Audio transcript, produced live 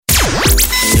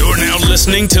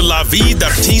listening to La Vie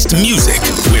d'Artiste Music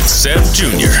with Seb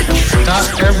Jr. Not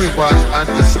everyone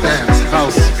understands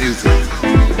house music.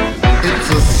 It's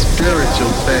a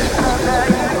spiritual thing.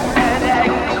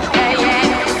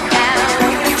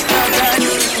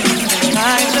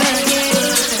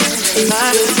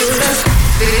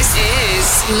 This is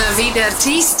La Vie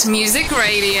d'Artiste Music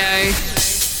Radio.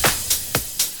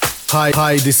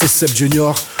 Hi, this is Seb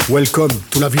Jr. Welcome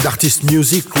to La Vie d'Artiste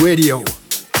Music Radio.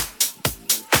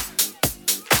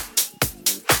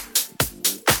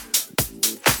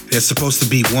 There's supposed to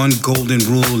be one golden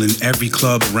rule in every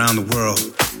club around the world,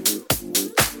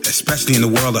 especially in the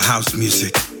world of house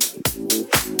music,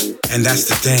 and that's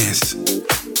the dance.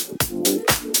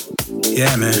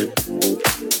 Yeah, man,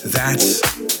 that's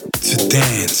to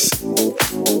dance.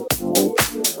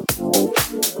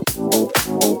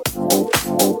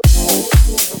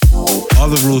 All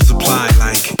the rules apply,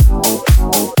 like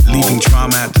leaving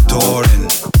drama at the door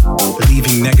and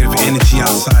leaving negative energy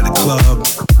outside the club.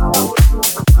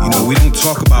 You know, we don't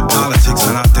talk about politics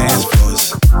on our dance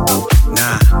floors.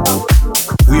 Nah,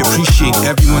 we appreciate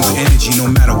everyone's energy no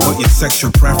matter what your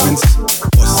sexual preference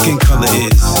or skin color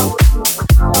is.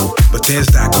 But there's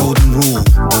that golden rule.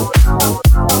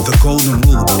 The golden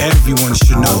rule everyone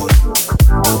should know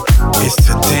is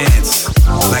to dance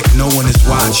like no one is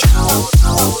watching.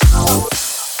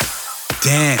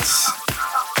 Dance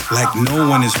like no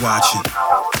one is watching.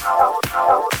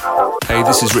 Hey,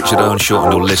 this is Richard Earnshaw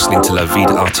and you're listening to La Vie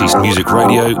d'Artiste Music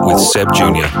Radio with Seb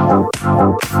Jr.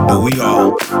 But we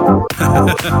are.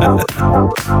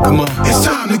 Come on. It's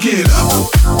time to get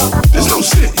up. There's no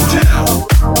sitting down.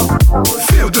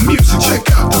 Feel the music, check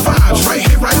out the vibes right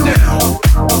here, right now.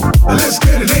 Let's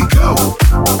get it and go.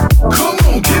 Come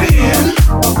on, get in.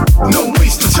 No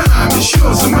waste of time, it's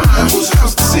yours and mine. Whose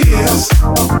house this is?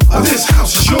 This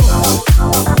house is yours.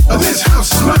 This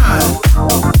house is mine.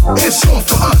 It's all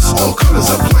for us, all colors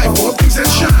of life, all things that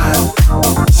shine.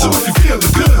 So if you feel the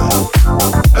good,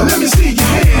 let me see your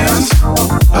hands.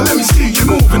 Let me see you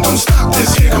moving, don't stop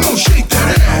this here. Come on, shake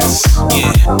that ass.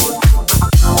 Yeah.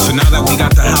 So now that we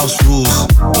got the house rules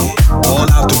all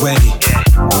out the way,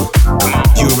 come on.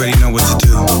 You already know what to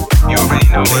do. You already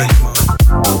know, okay?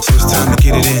 So it's time to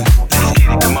get it in. Let's get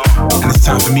it, come on. And it's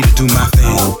time for me to do my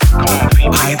thing. Come on,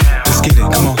 people. Alright, let's get it,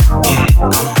 come on. Yeah,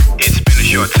 come on. It's been a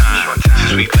short time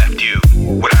since we left you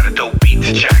without a dope beat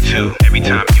to jack to. Every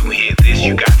time you hear this,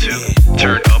 you got to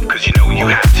turn up, cause you know you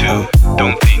have to.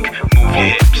 Don't think, move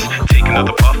your hips. Take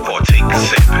another puff or take a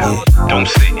sip. Don't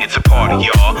sit, it's a party,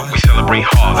 y'all. We celebrate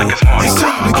hard like it's Mardi Gras. It's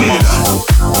time to get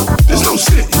up. There's no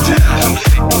sitting down.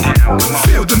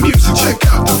 Feel the music, check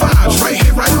out the vibes right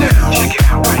here, right now. Check it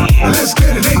out right here. Let's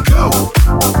get it and go.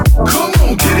 Come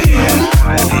on, get in.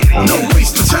 No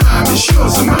waste of time, it's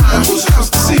yours and mine. Whose house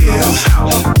this is?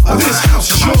 This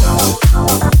house is yours.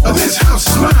 This house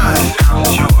is mine.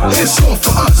 It's all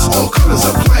for us, all colors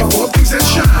of life, all things that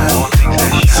shine.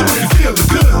 So if you feel the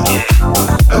good,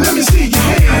 let me see your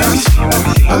hands.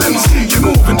 Let me see you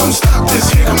moving, don't stop this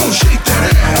here. Come on, shake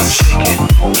that ass.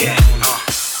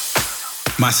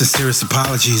 My sincerest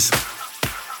apologies.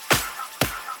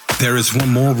 There is one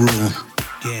more rule.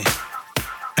 Yeah.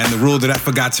 And the rule that I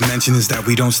forgot to mention is that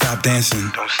we don't stop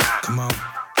dancing. Don't stop. Come on.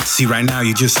 See, right now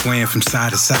you're just swaying from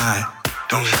side to side.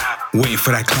 Don't stop. Waiting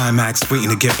for that climax, waiting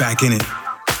to get back in it.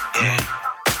 Yeah.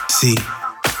 See,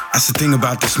 that's the thing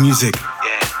about this music.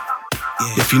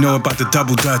 Yeah. If you know about the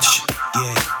double dutch,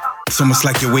 it's almost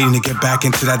like you're waiting to get back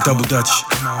into that double dutch.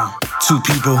 Come on. Two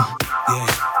people,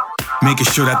 making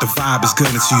sure that the vibe is good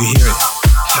until you hear it.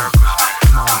 Circles, man.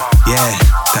 Come on. Yeah,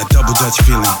 that double dutch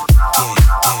feeling.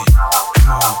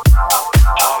 Come on.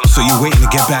 So you're waiting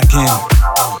to get back in.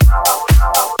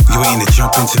 You're waiting to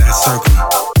jump into that circle.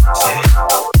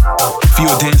 If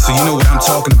you're a dancer, you know what I'm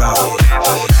talking about.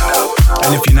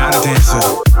 And if you're not a dancer,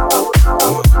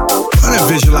 go ahead and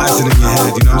visualize it in your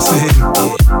head, you know what I'm saying?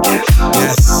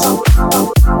 Yes.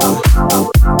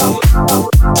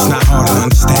 It's not hard to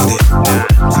understand it.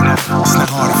 It's not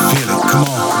hard to feel it. Come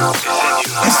on.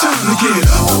 It's time to get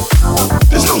up.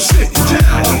 There's no sitting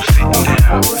down.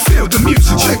 Feel the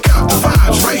music, check out the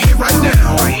vibes right here, right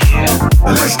now.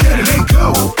 Let's get it and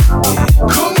go.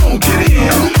 Come on, get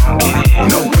in.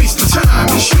 No waste of time,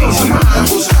 it's yours and mine.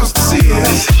 Whose house this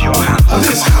is?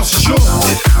 This house is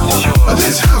yours.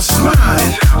 This house is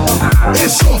mine.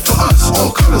 It's all for us,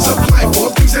 all colors of life,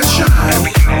 all things that shine.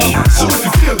 So if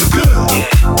you feel the good,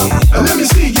 let me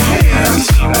see your hands.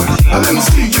 Let me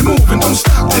see you moving, don't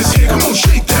stop this here. Come on,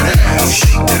 shake that ass.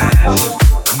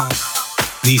 Come on.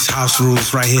 These house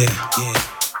rules right here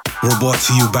were brought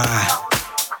to you by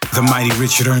the mighty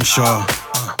Richard Earnshaw.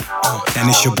 And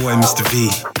it's your boy, Mr.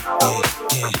 V. All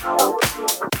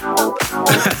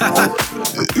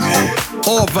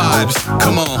vibes,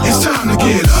 come on. It's time to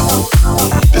get up.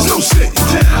 There's no sitting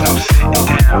down.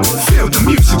 Feel the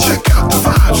music, check out the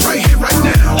vibes right here, right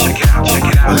now. Check it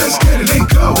out. Let's get it and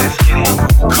go.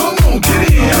 Come on, get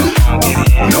in.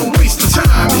 No waste of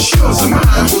time, it's yours and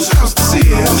mine. Whose house this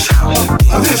is?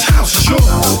 This house is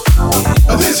yours.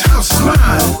 This house is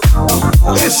mine.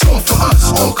 It's all for us,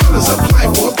 all colors of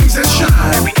life, all things that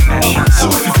shine. So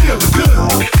if you feel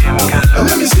good,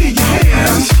 let me see your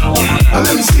hands.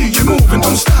 Let me see you moving,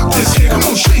 don't stop this here. Come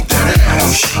on, shake that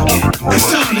ass.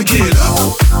 It's time to get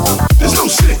up. There's no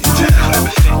sitting down.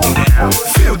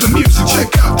 Feel the music,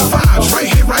 check out the vibes right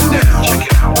here, right now.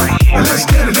 Let's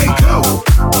get it and go.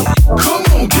 Come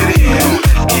on, get in.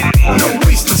 No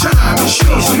waste of time, it's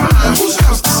yours and mine. Whose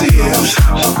house this is?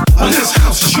 This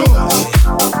house is yours.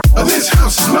 This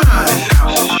house is mine.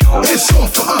 It's all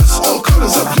for us, all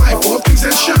colors of life, all things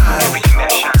that shine.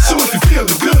 So if you feel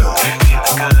the good,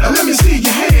 let me see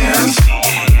your hands.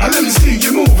 Let me see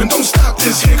you moving, don't stop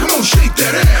this here. Come on, shake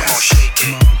that ass.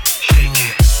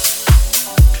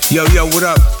 Yo, what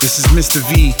up? This is Mr.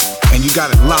 V, and you got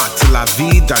it locked to La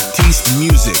Vie d'Artiste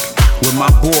Music with my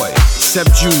boy, Seb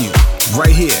Jr.,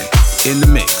 right here in the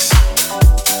mix.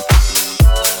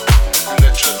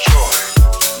 Let your joy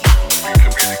be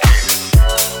communicated.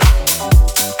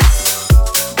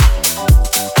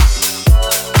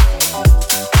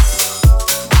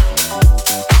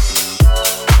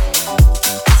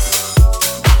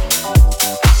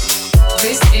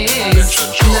 This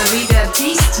is La Vie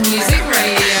d'Artiste Music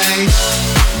Radio.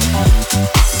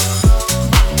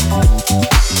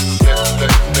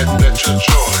 Let your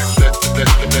joy, let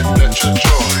your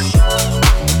joy.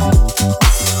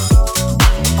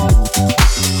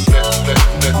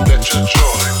 Let your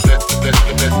joy,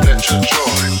 let your joy. Let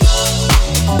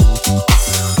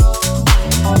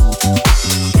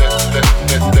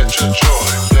your joy,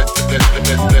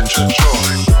 let your joy.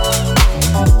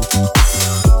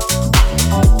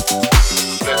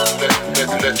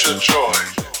 Let your joy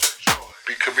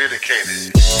be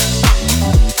communicated.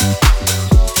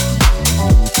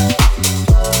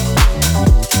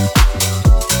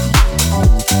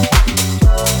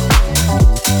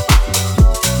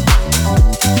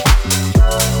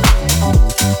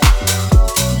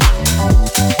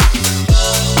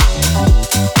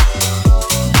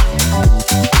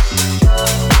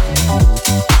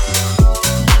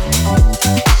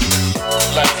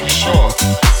 Life is short.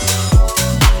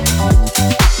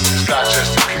 It's not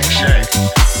just a cliche.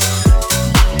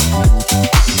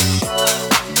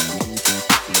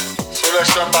 So let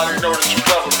somebody know that you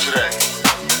love them today.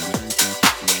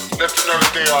 Let them know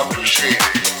that they are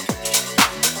appreciated.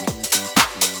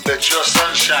 Let your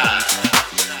sun shine.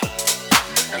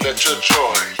 And let your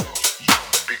joy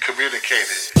be communicated. Let your joy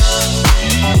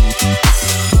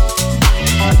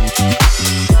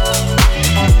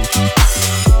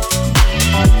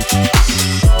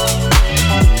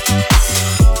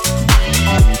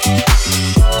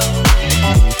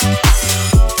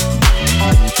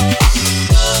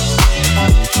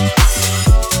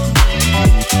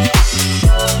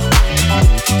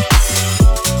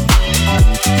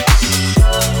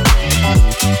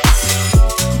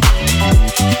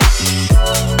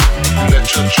communicated.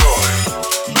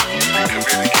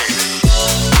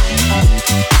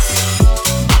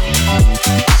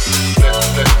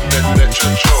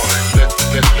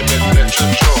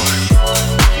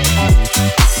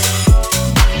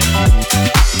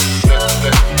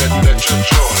 Let your joy, let your joy.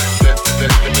 Let your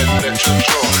joy, let your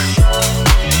joy.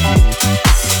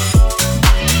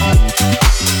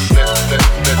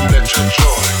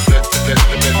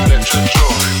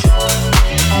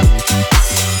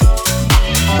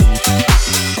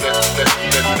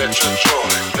 Let your joy, let your joy.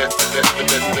 Let your joy,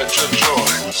 let your joy.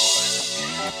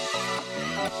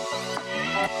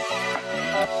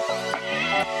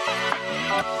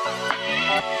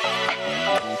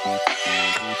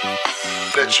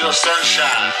 Let your sun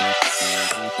shine,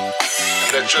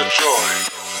 and let your joy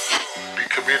be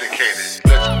communicated.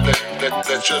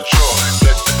 Let your joy,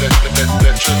 let your joy,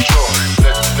 let your joy, let your joy, let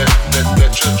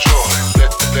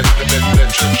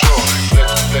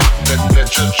your joy, let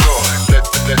your joy, let your joy,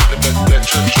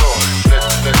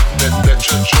 let your joy, let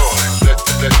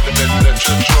your joy, let your joy,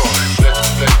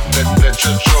 let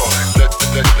your joy,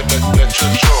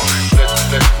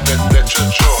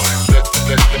 let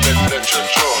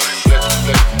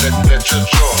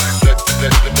your joy,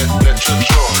 let your joy, let your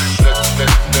joy,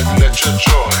 let your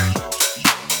joy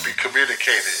be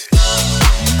communicated.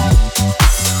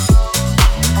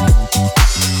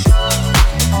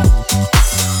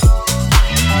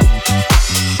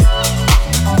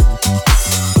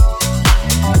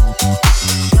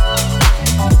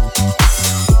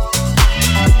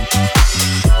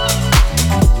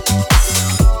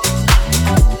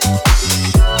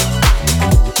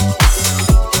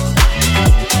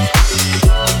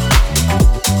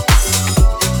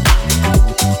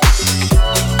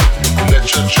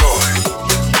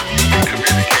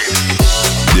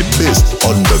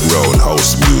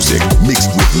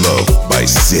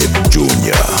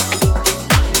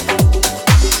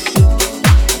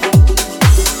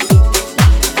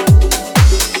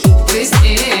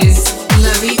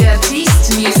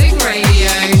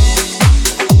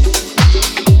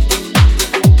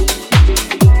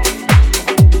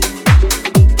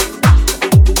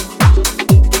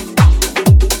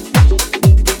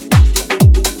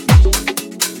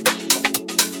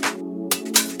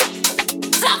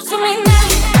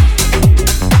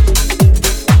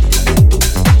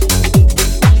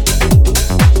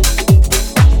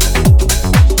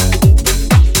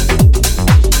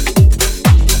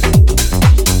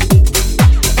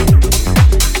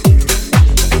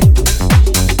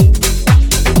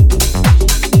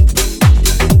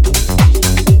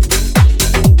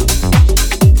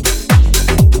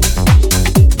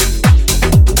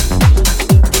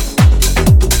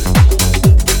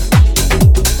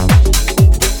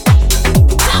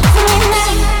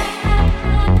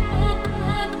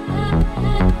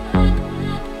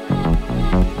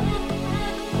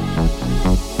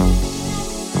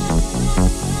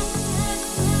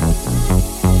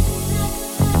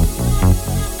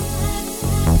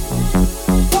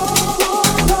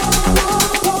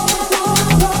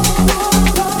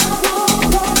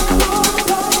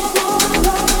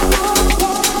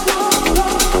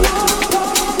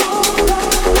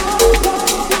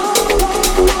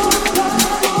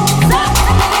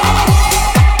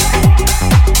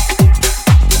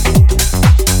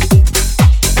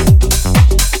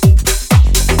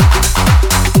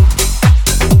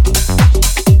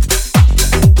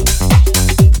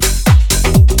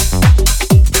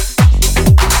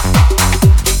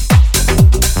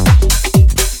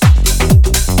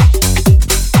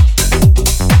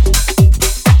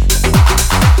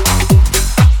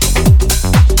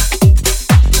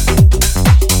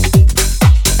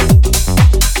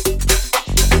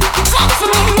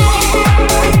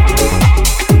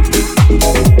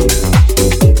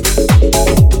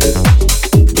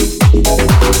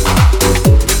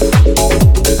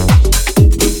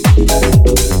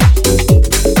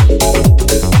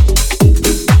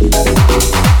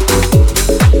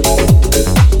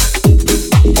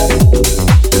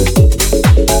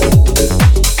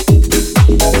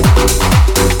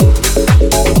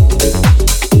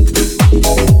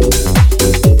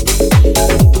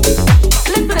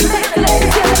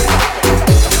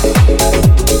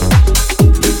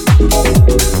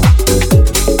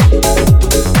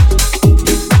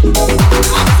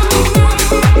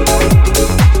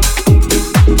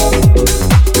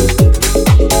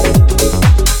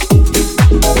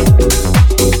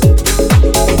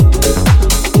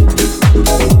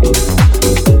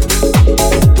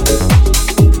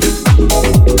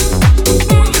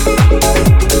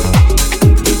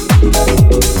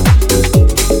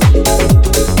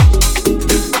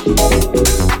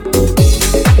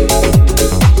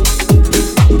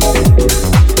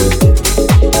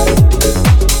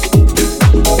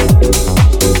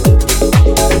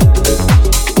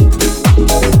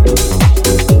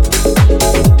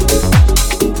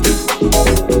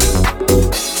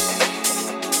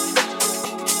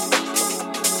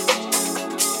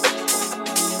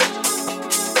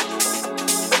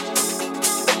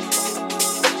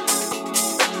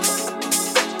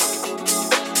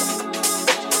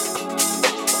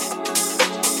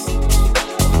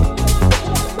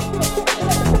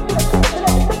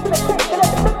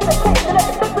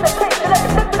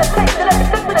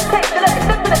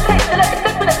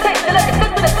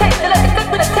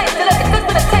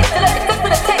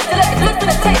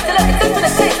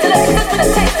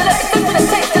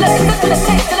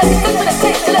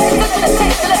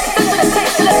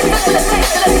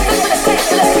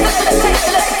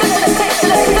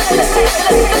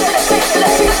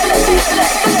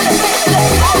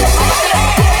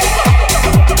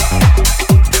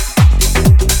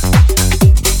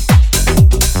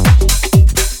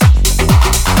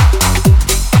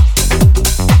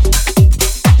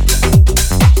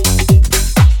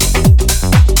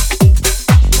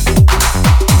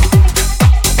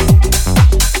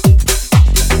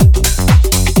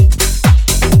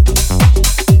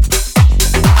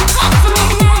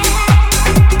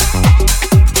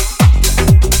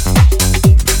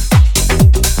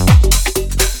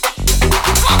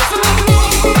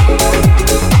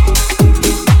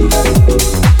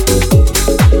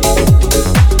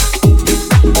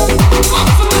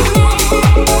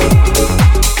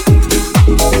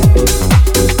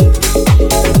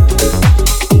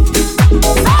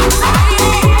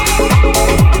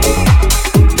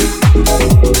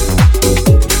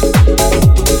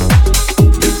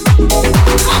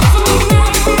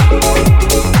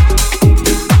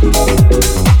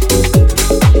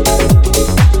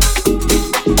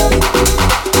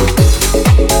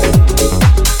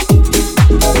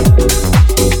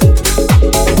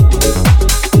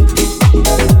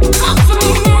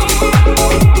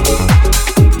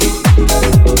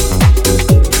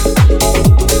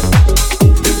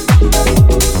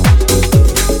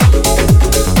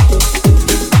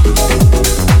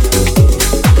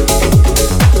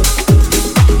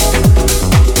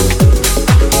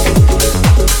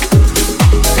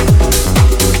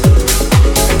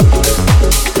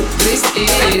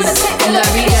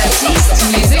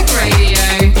 Artist Music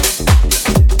Radio.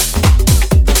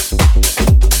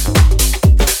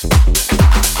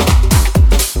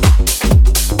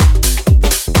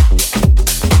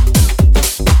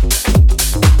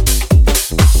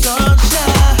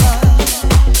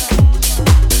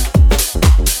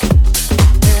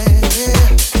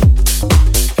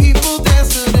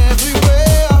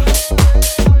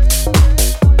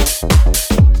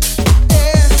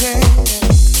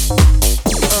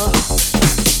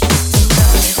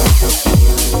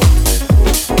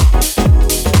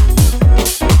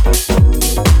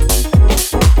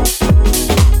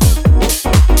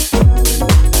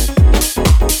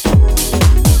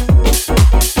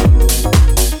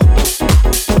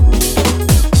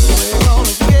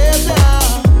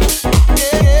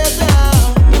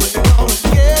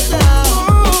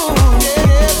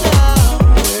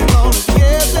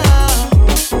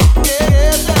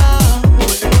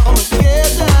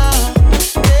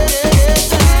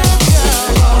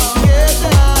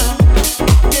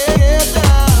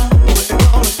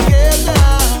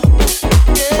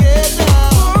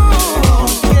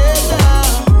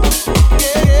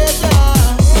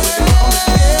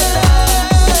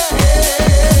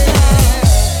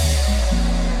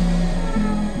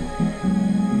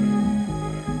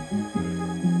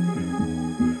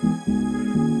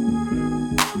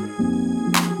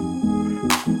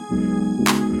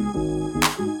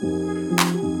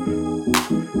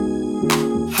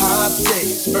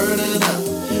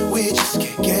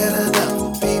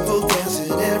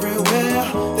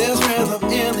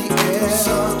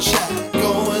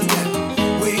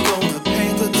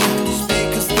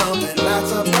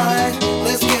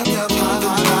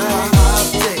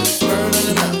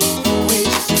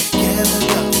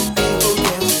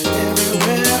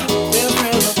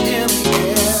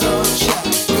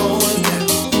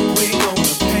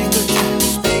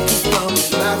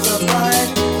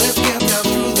 Let's get down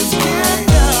through this.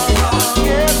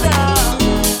 Get down.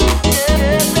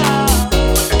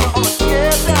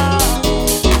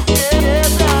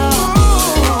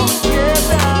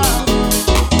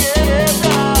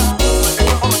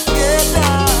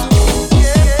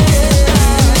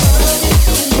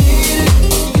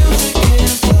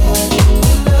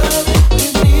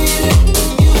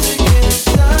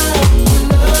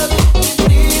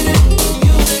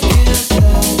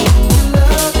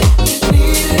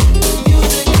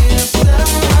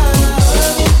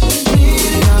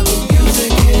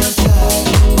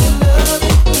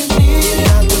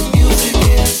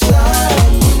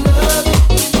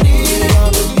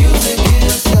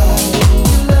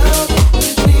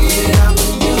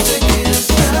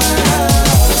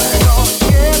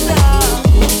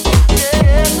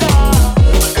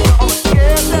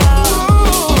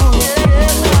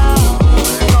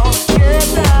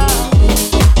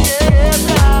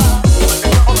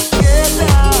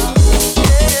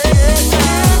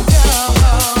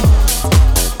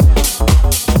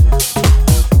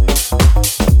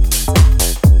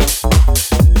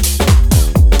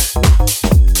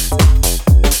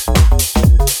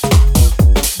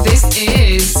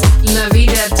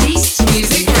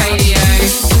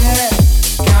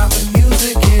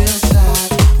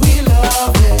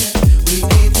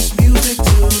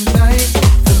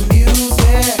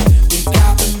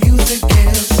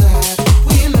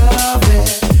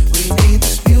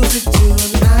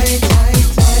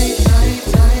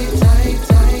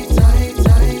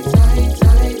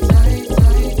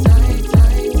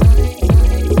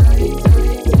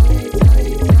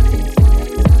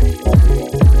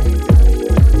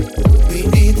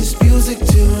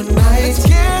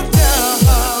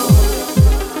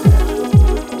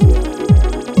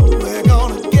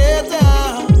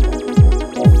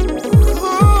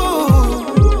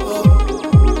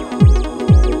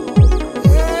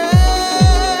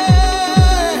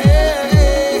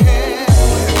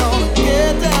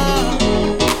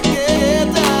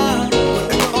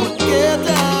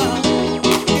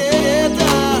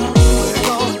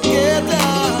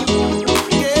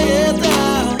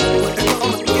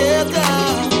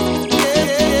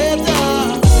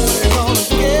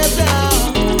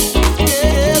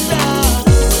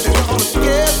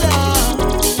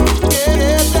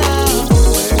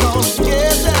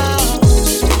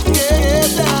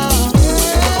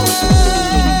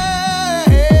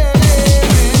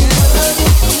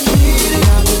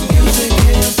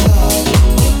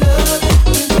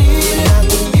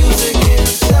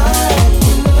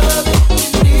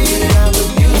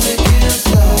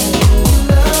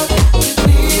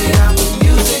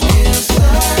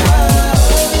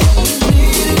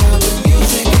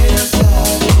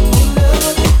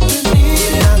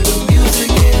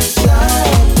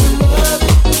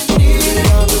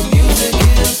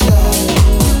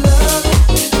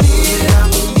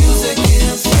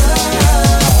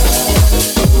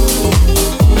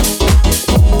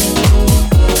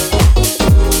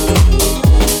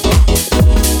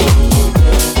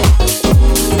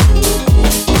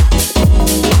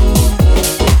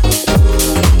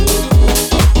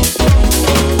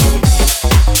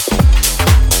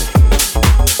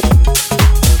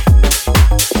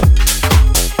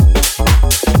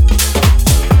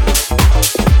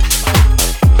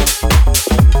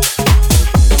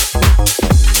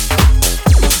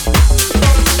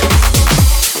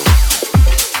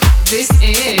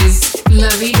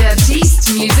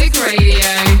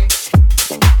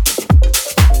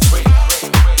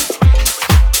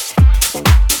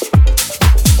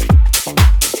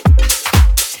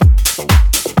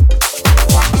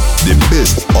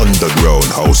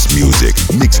 house music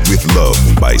mixed with love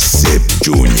by Seb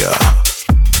Jr.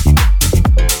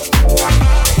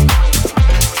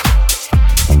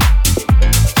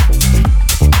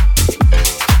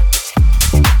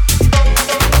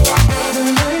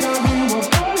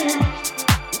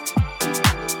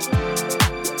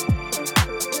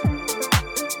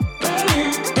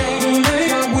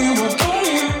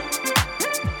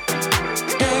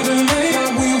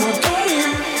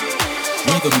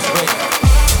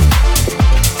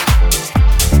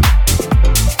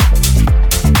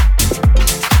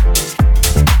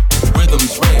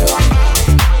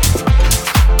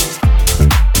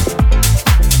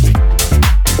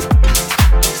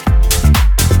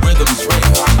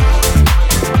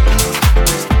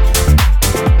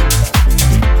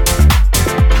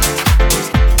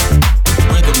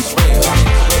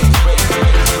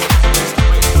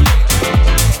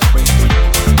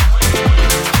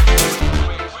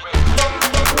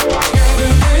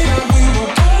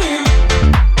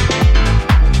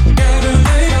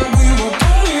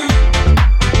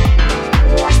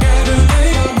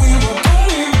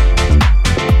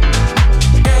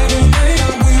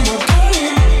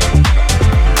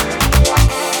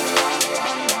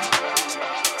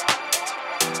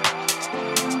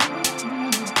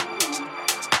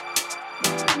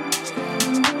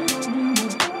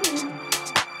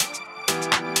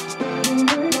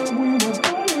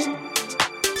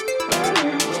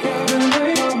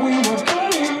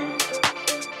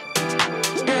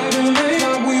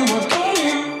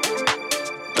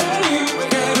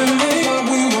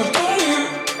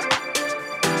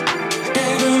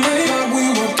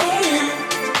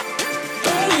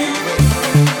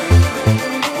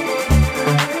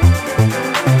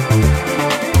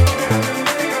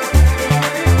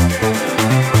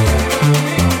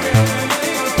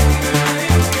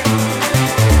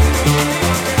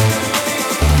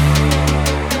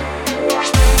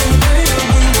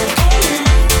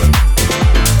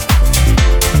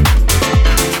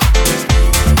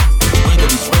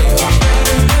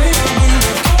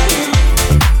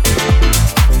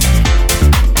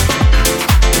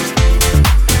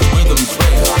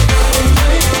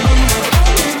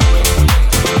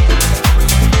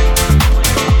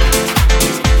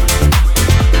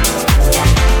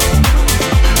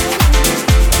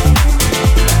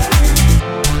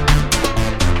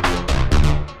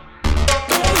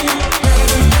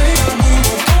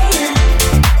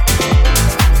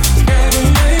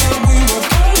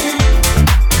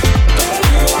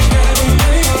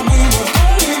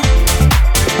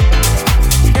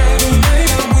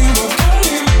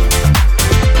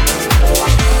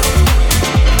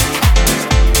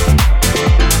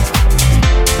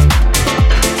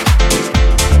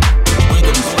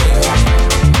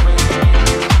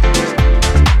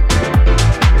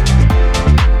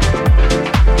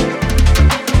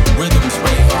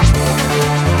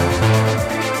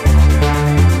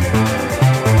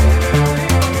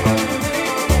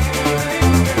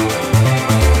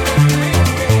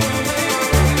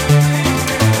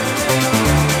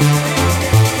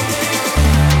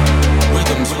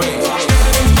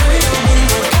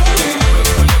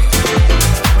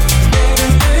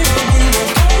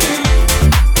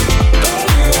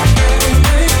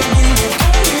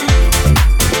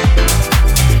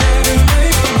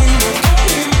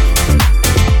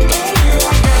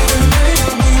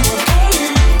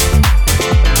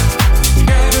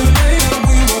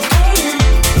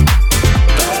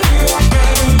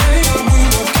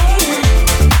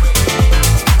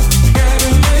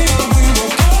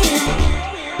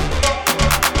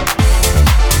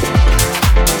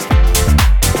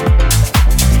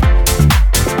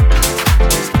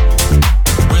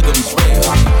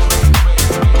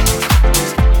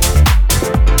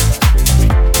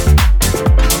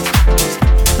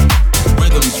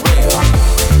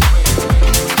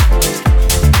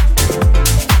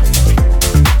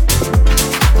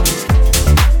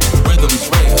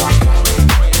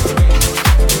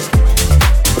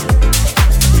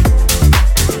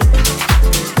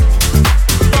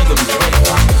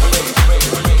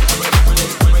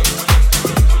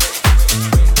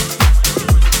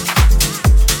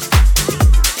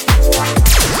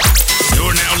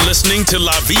 To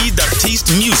La Vie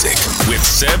d'Artiste Music with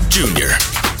Seb Jr.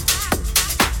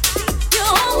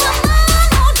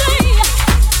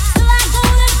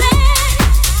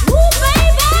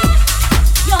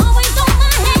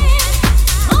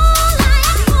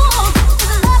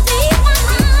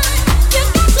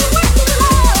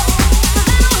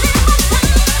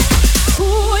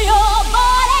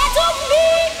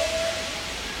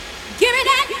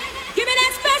 Give me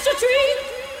that special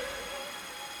treat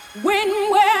when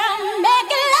we're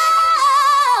making love.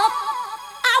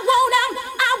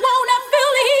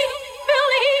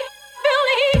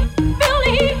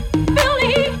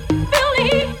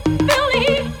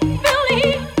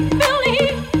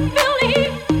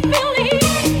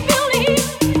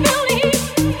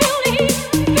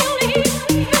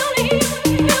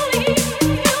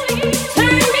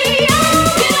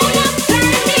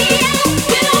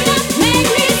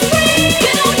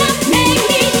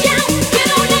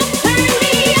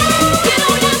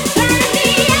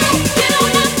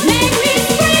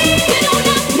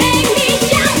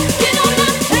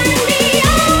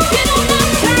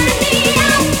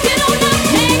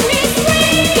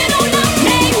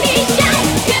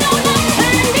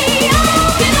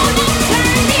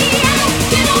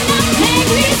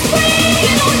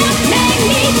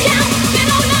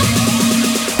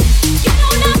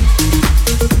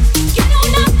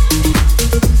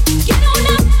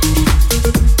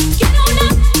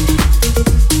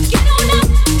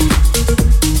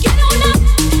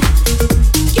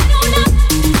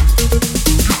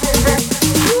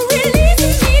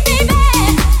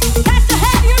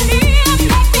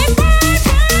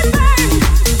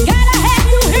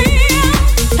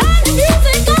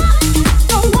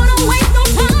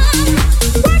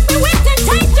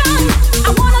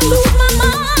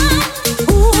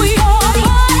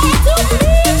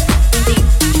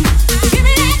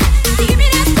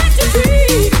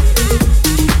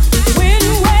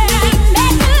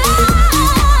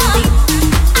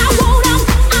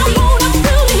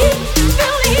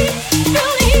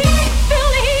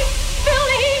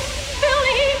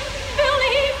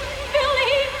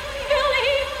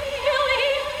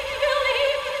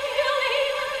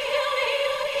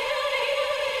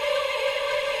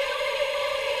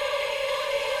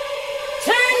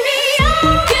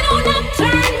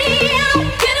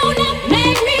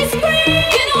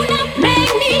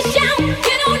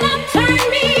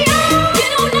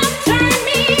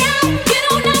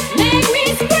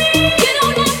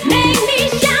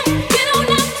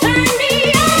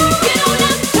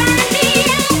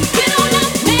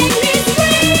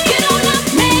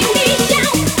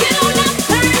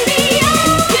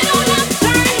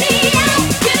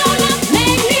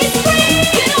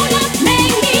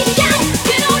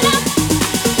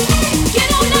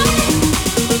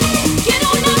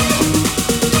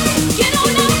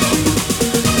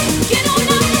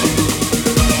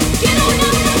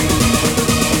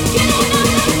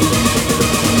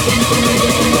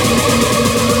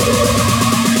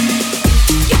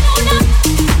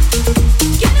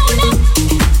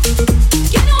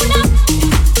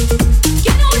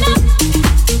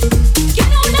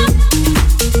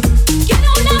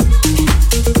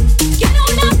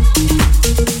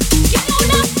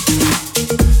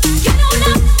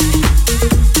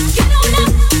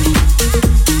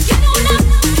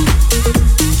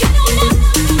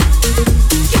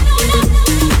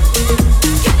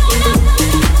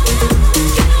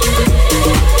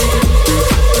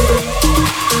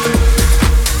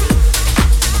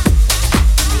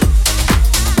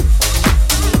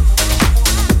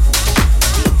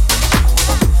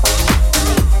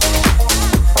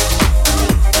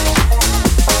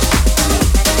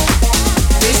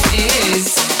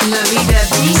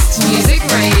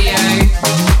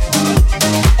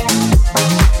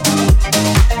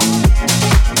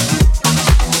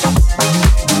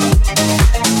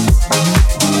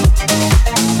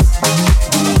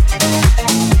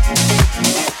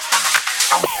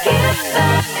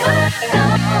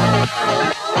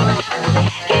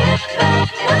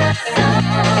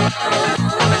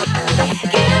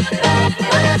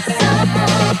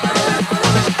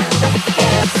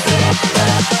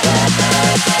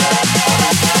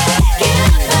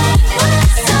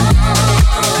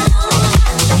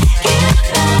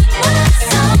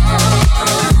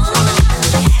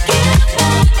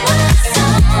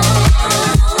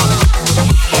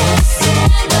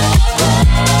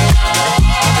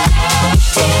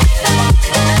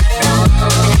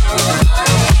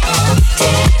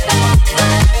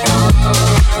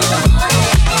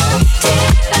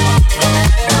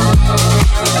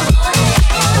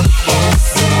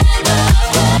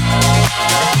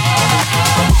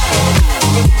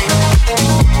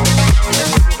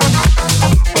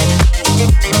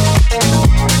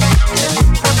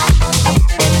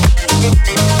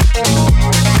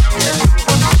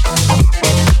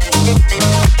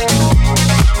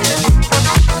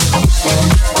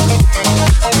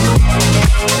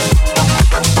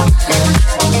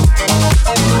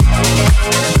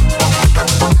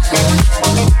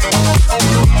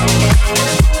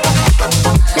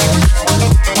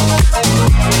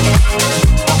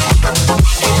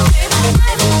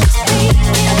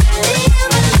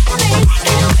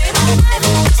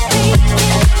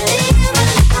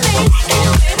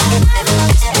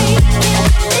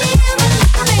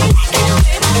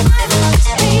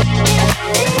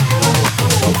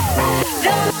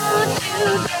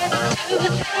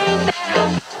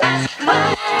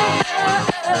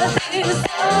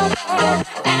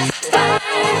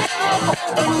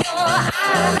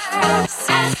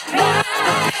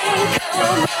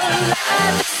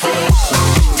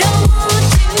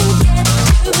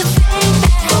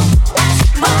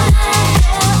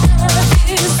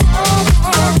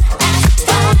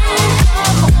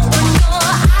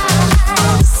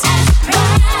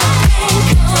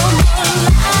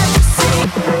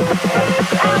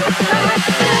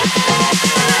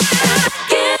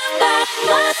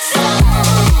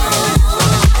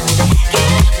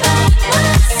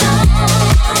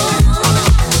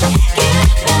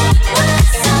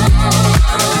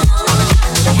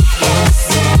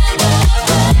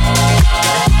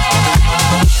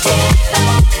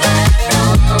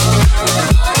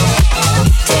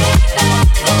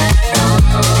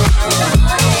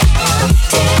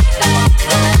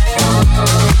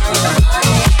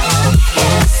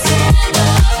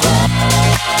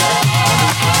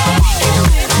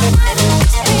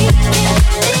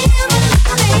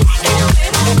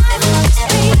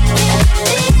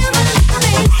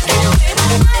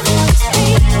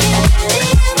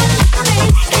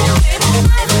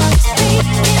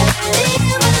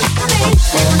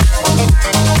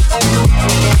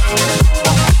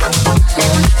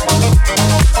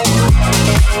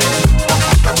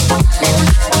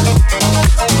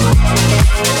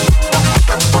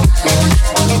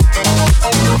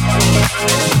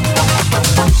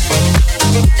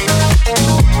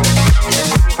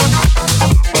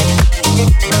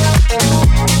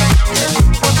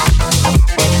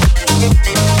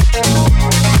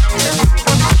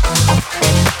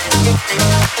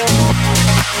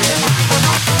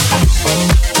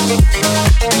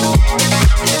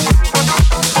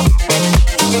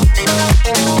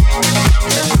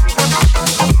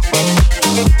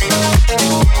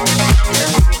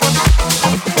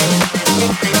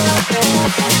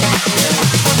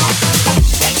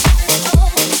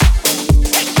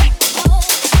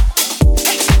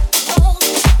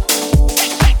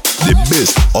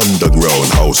 Underground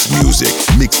house music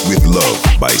mixed with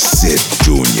love by Seb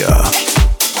Jr.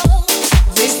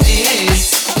 This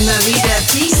is La Vida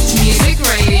Artiste Music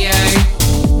Radio.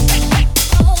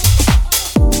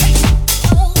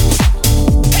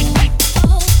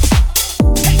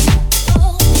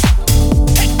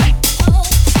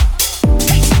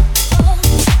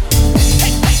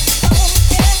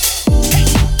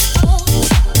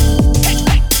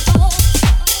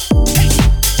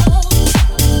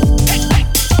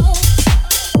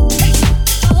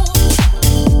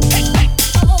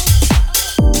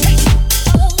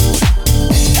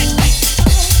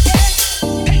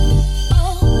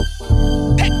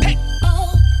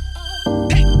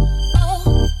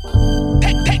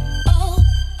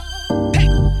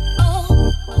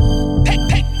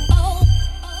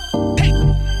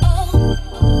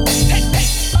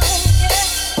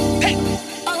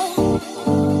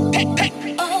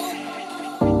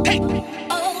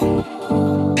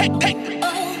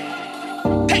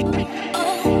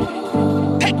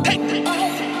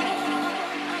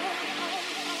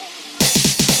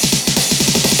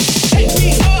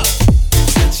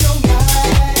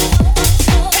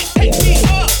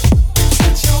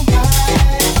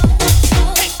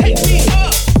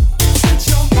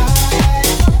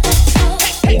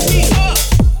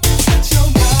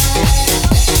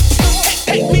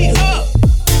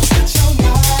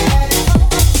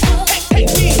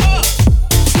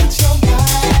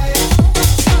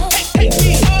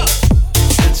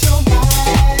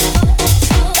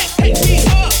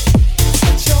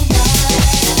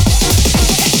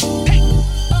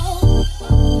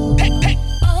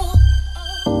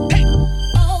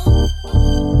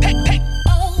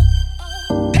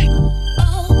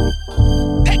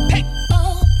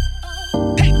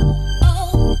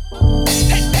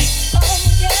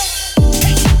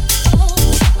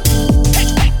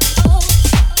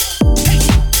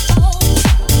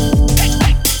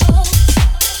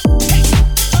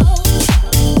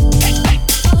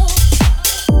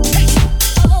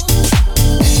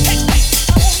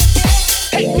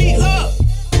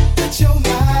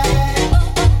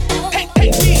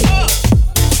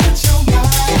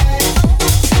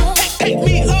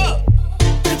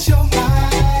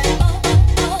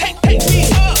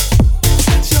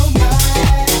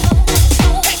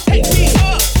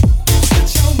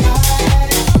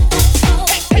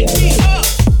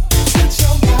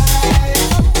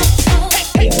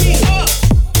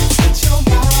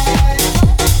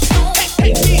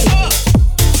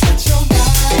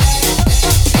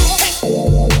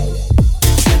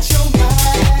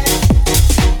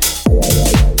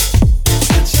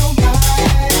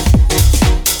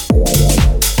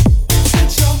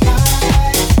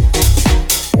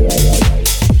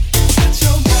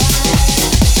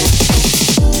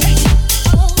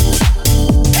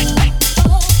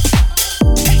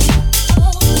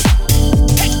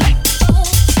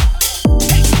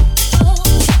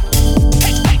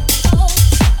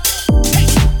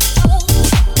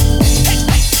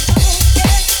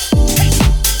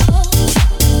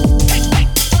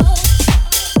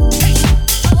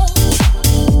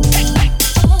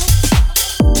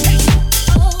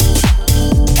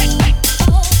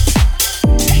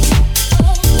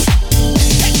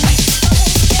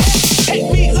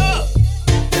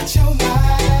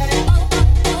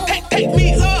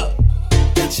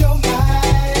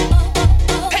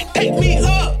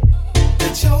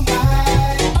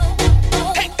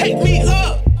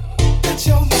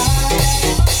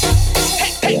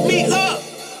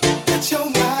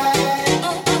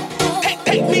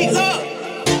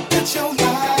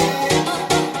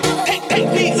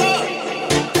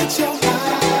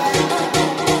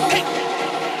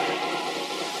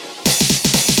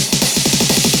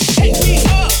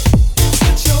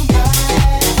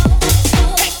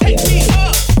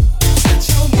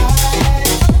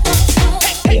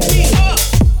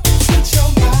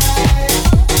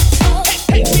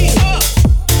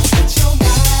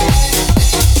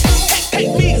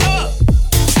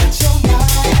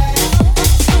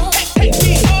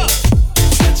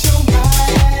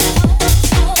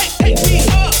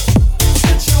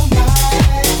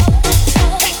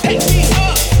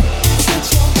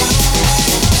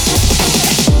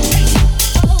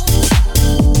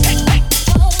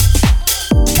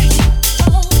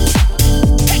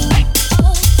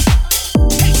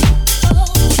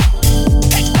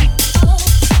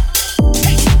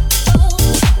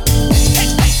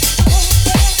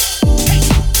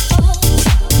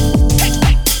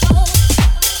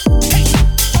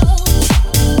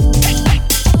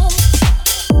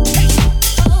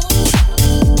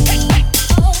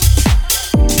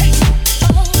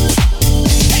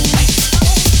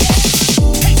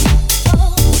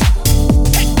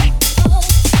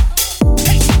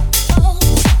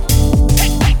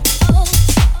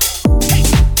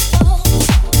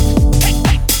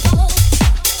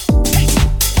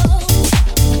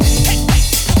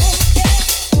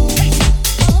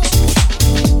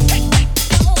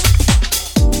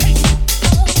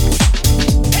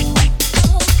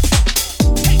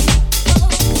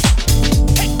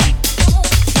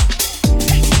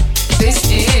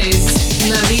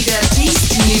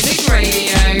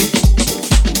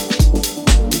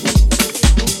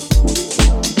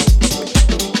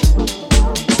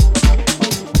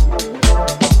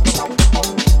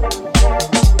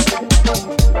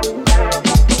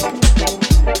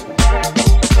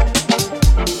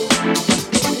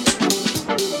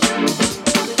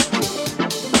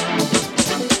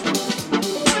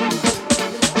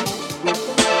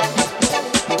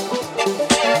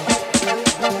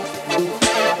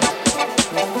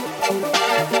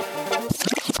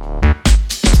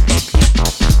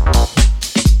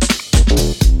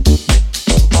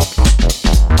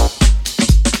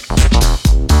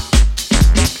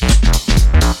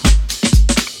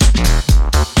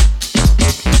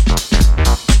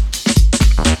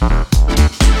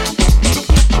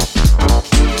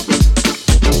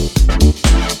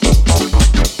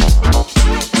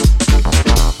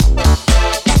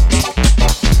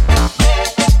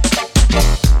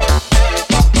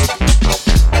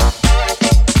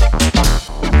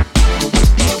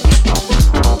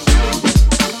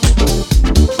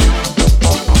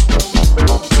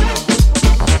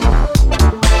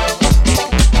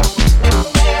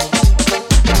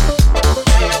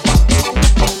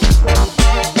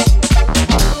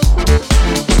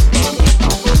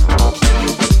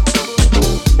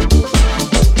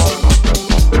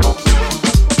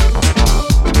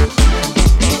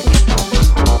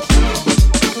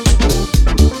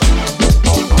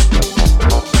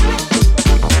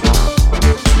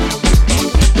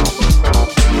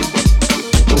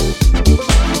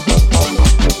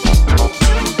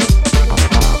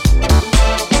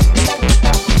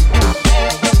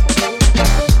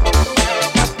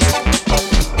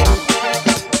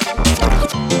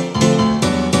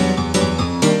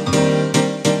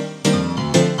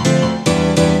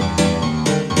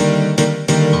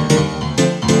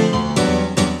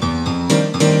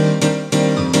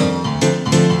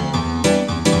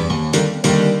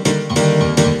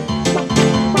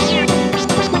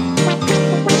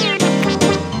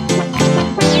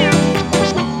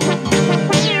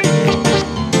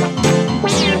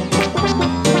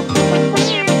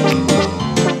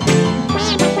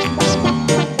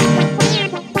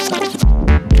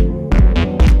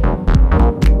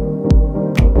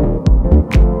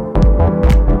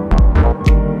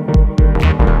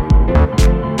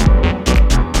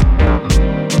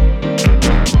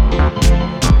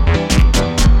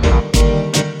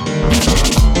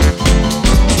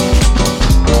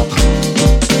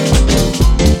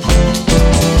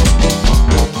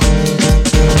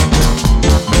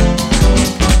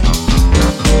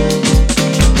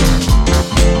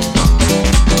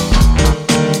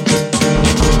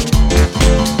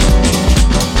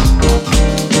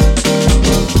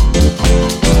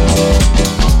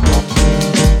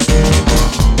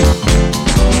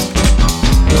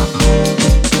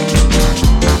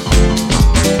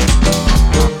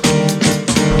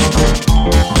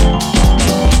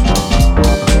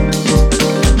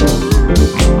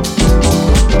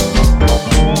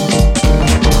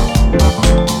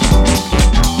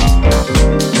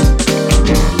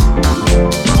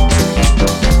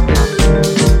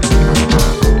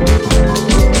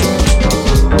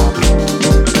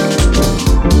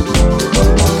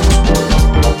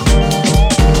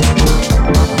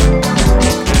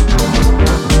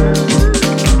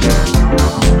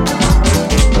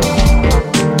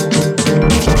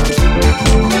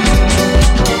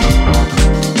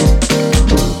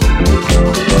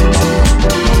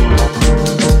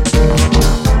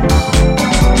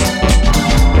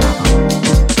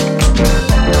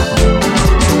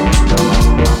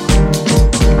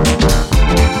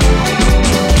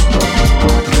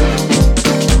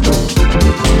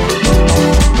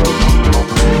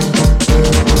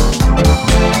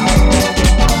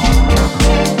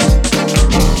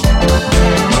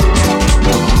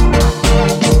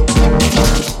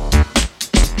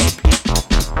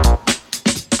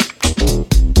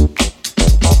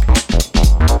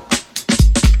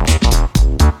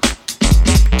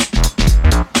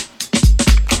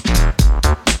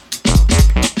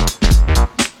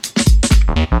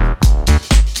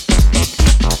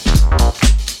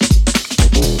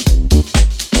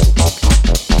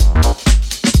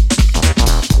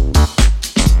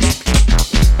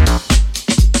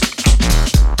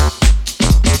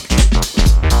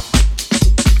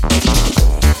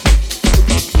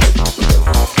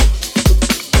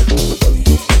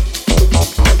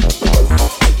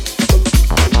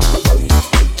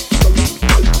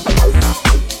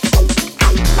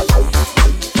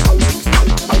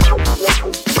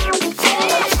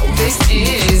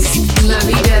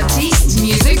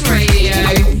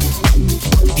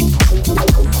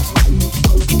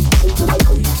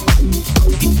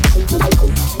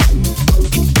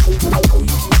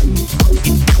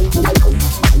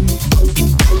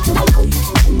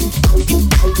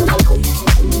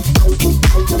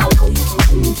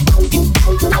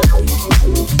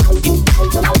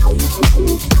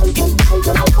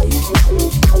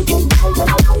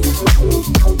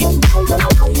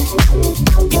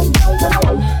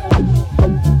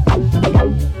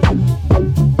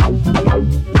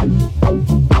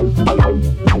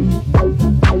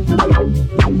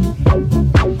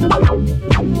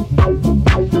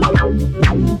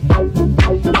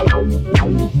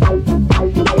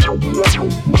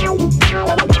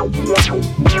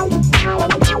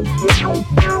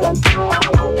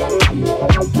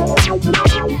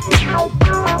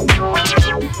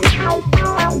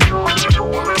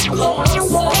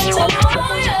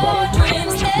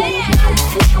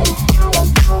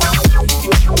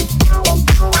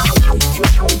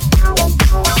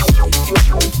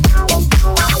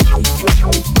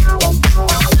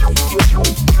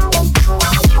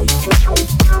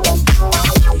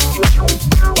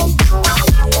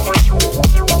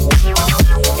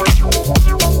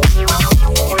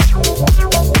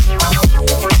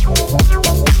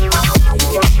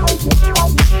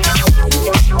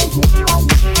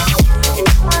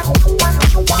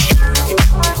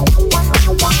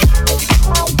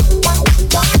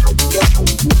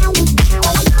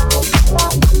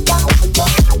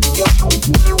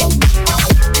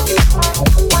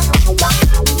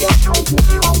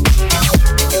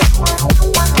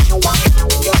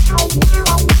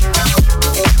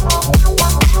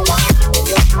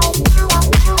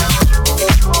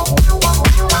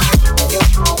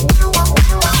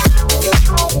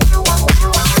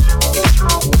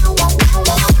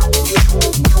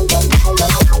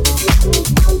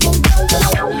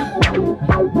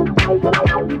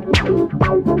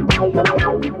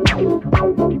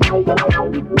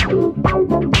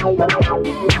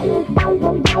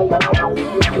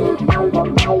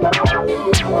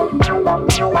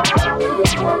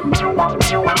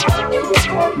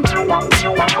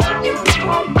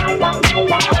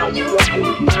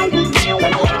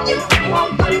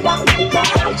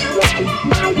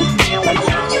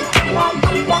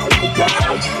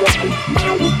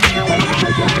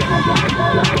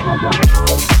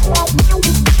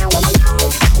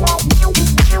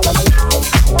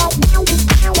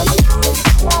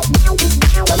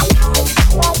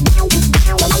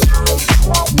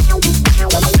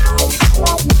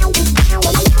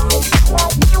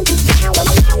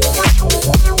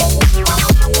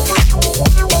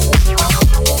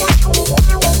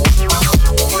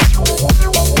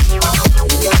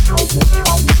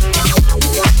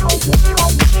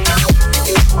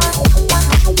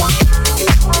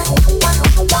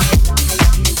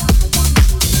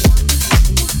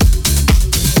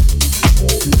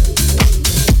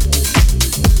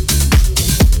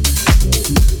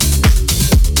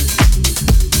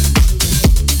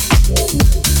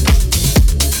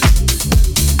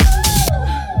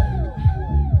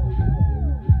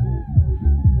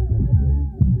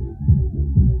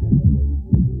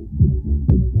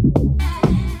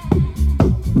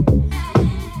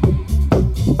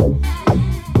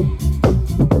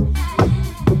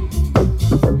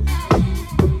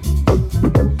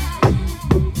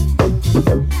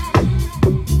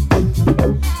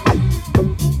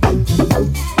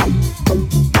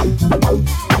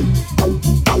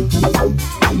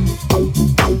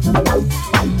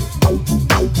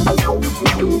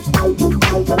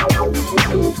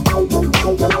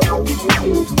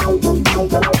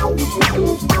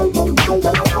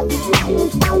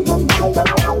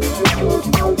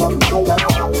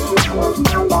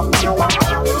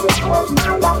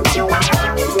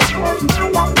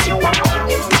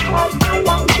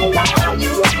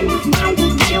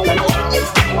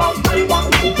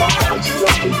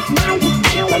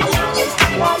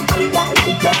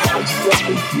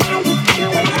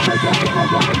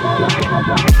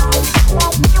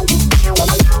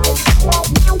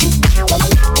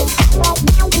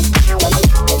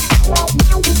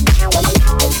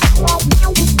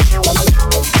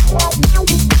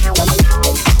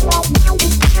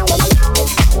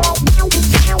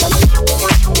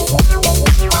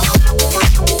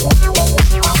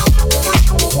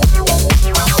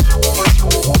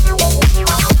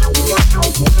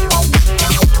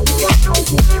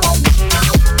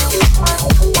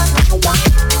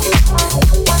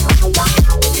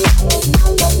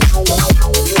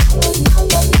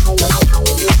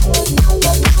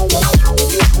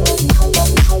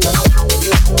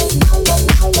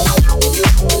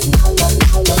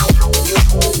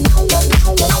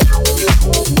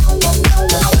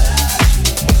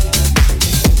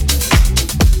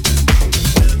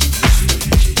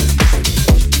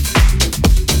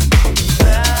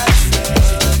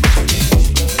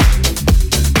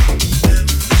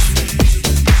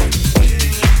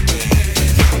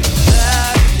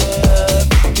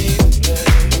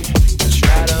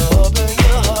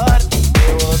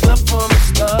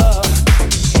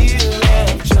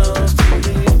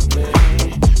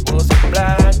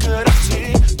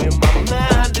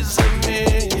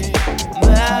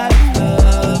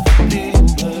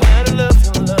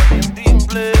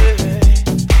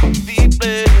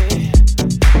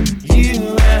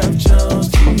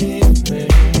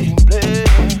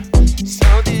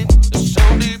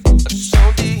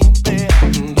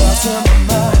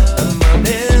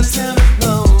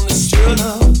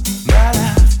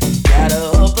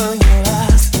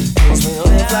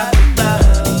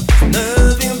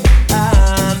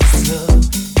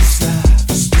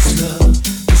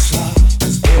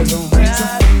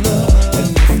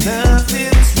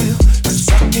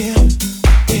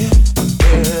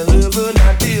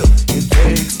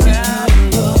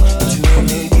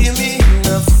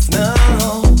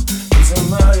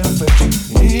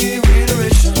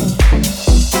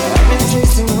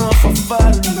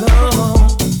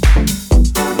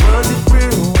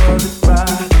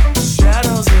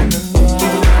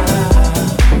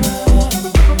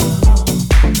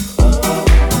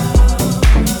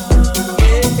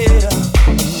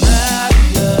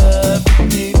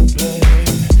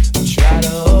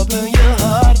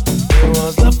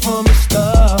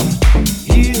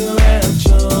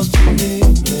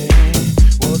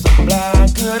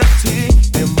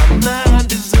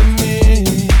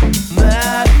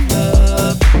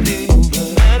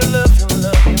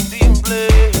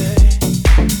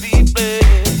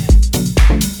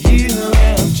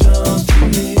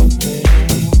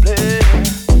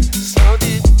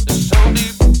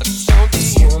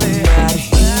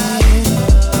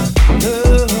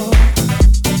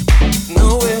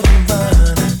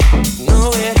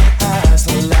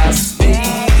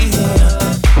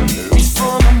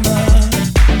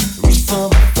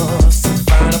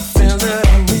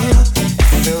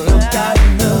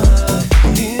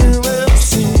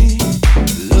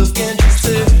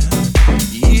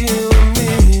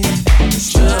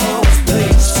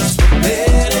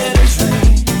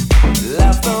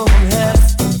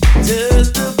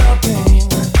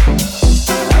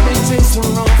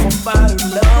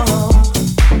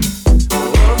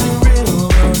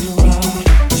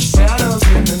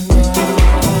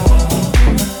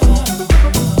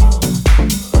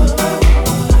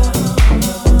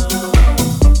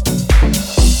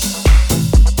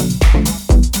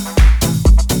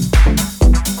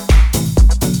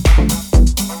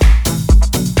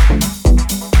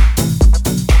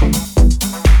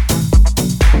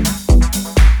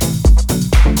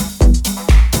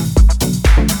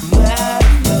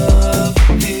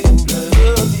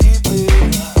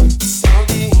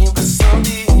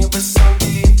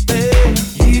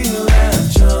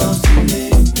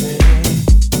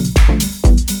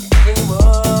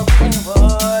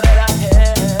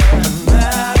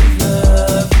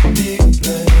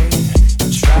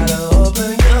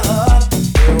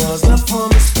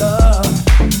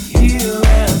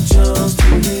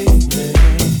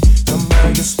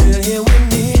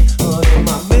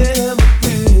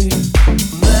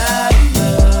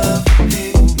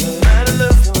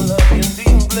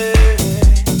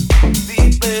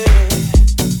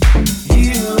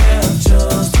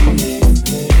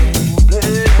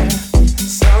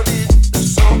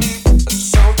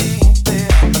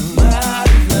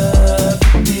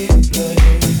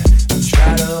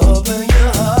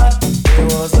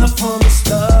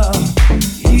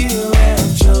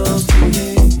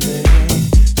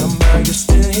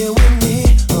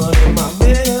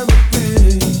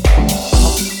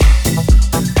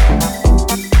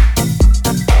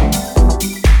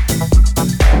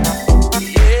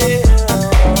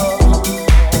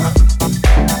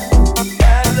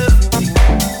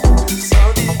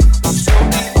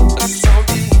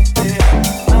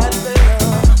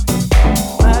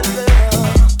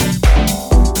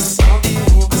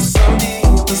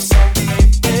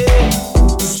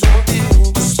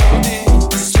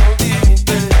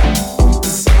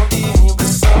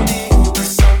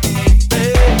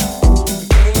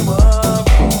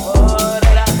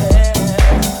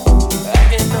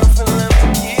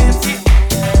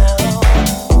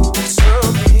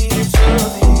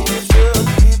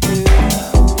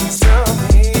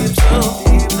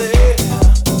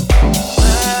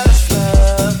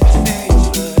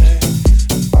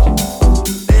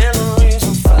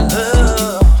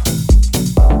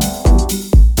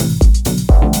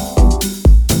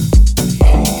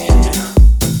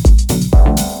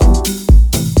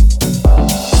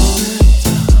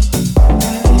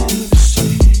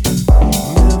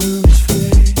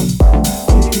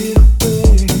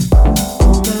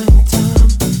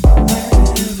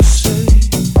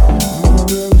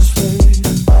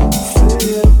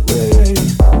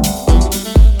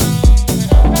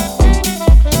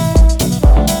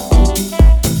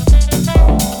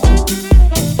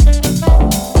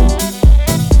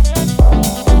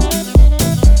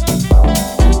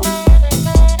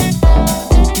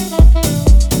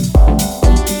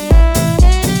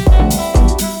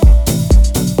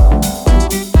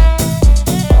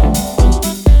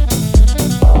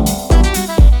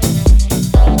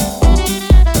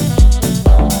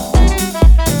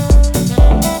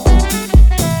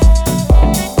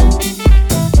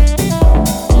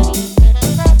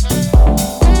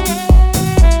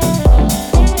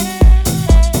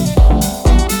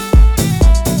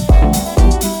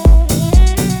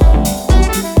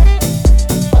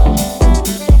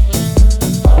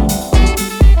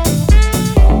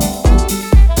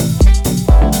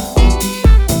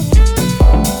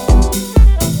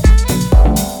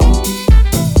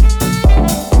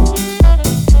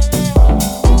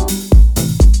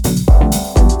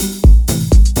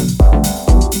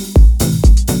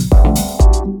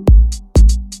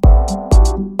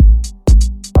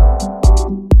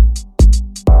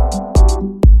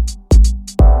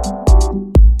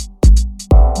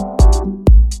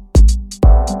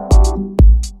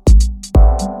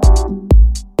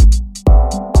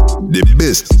 The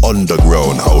best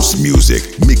underground house music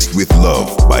mixed with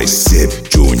love by Seb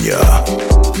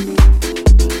Jr.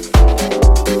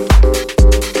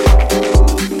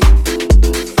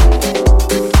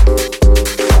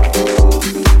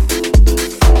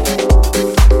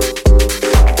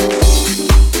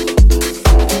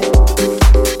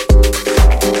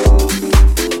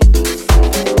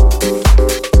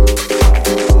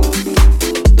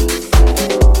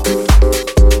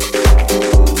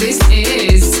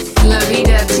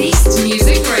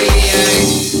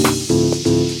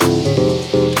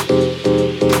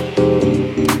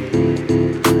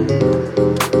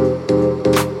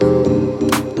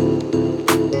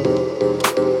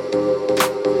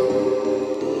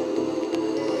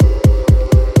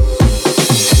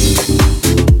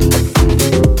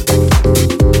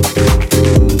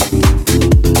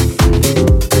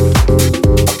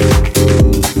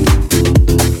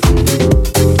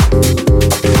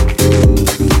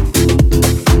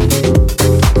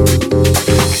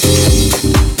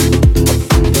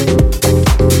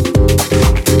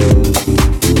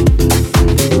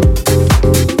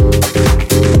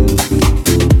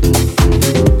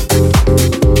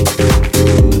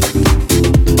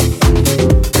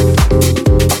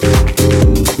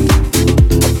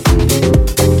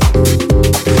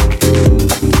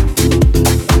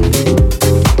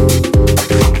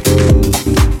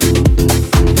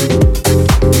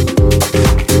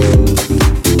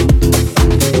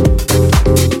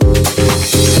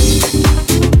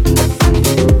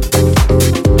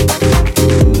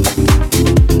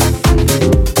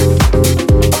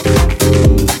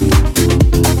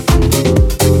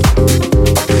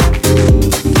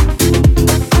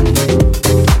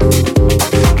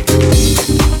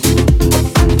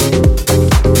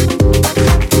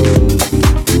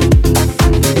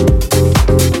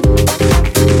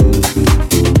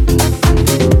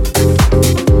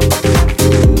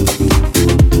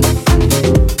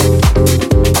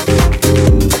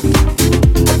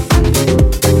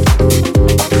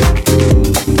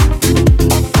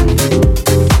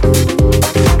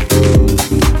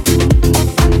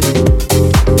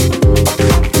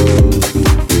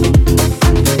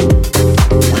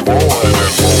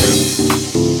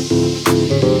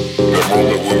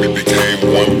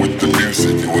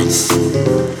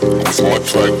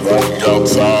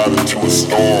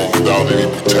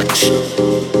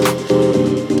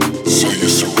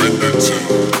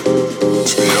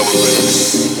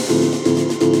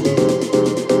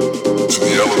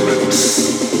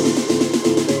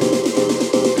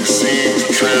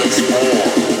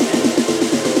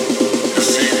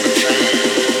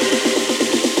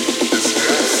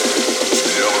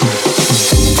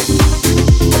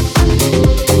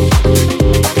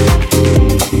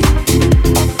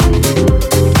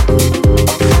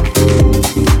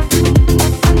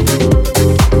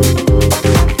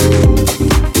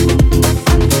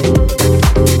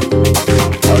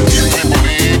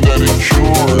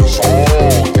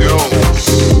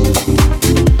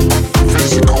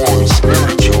 Physical and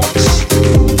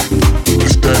spiritual.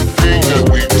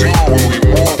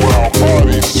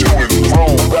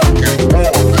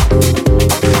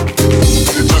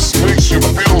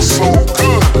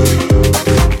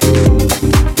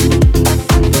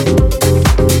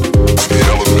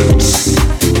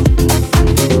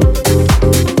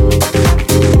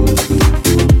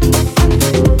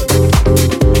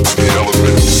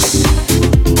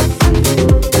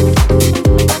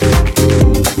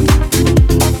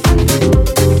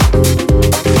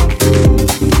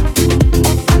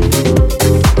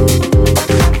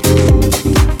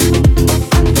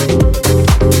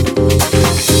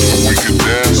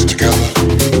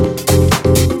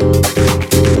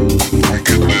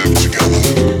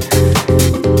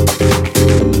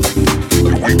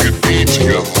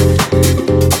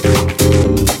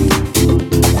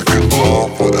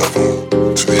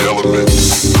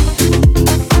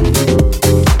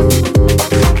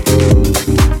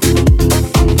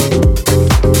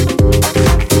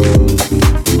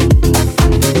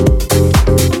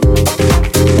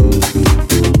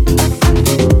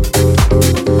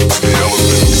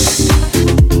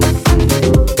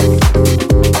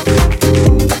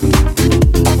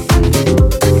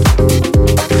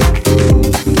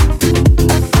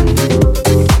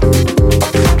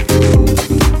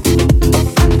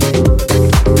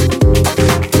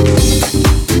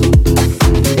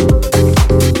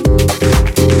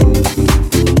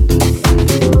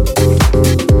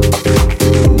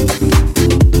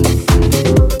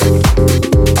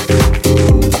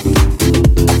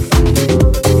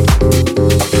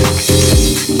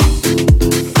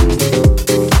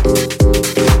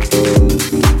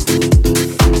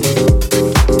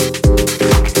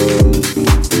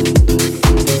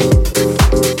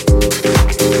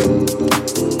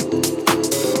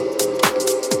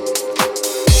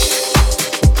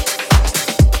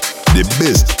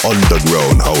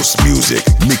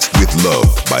 music mixed with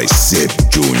love by Seb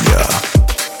Jr.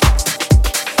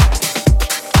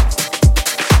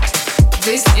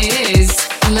 This is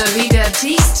La Vida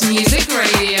Artiste Music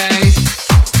Radio.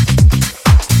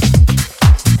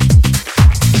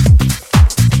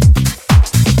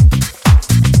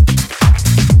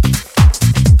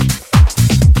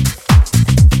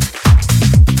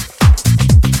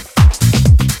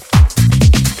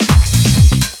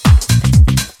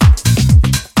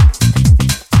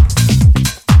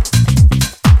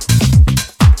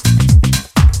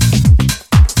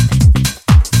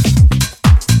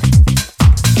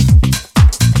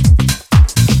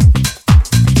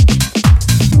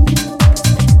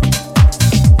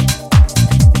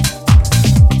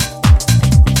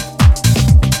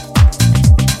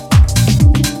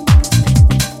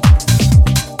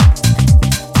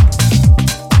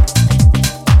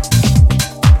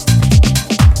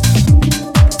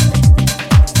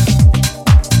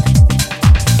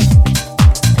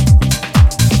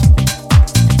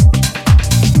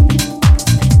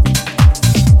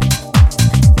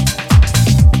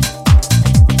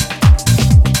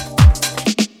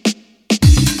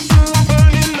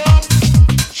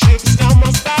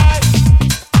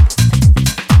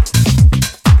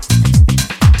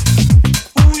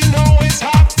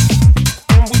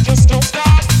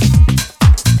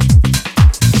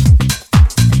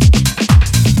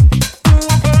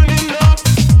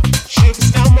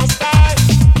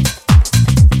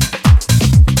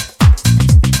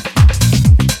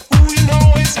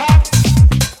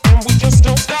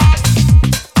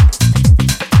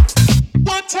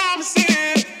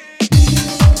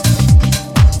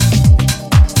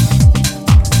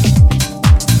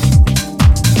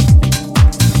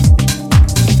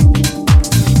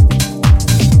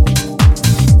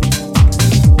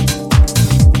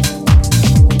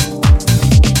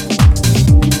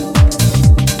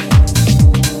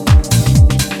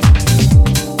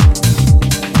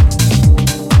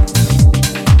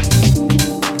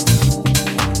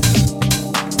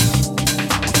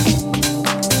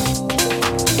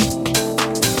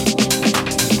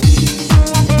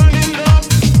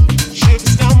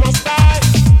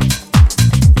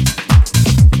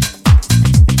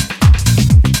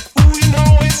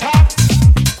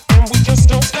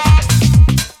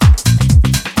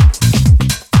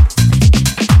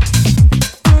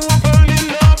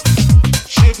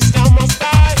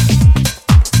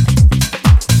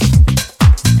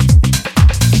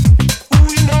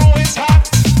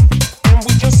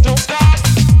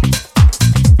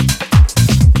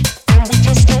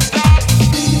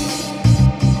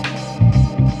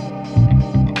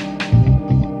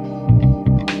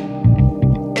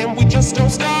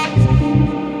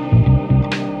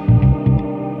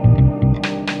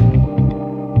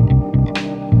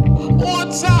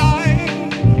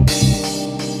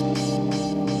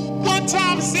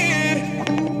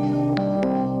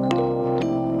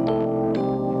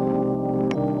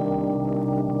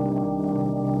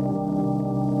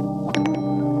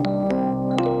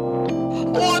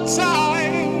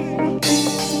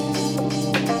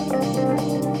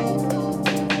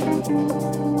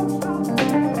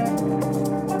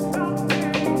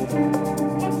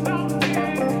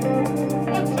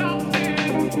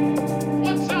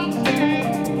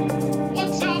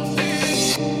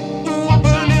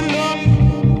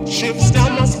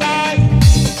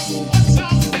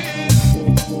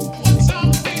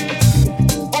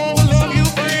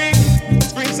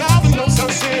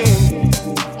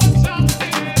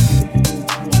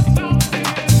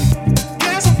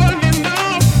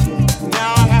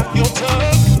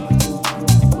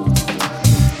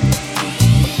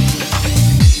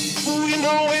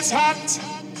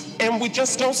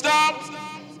 just don't stop.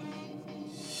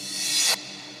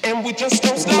 And we just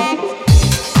don't stop.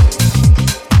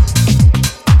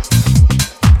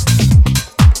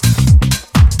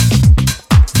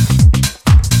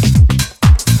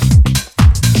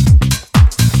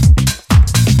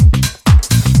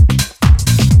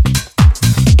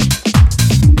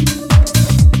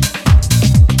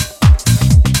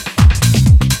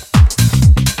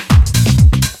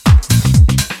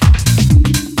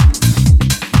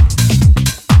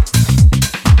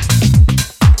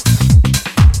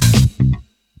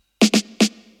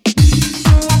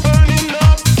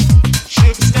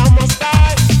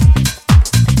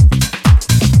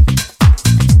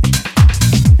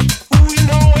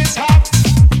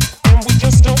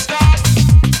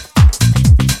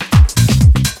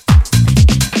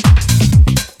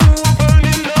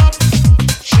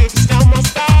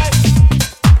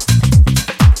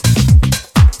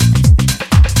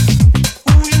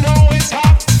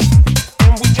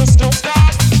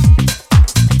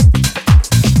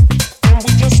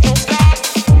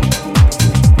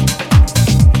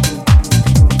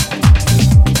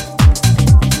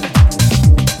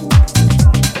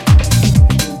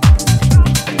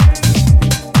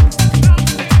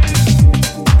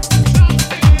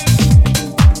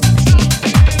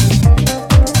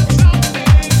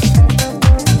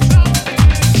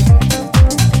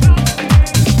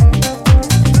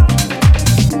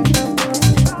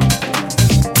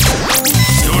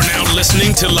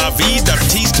 Vie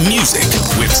d'Artiste Music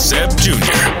with Seb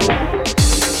Jr.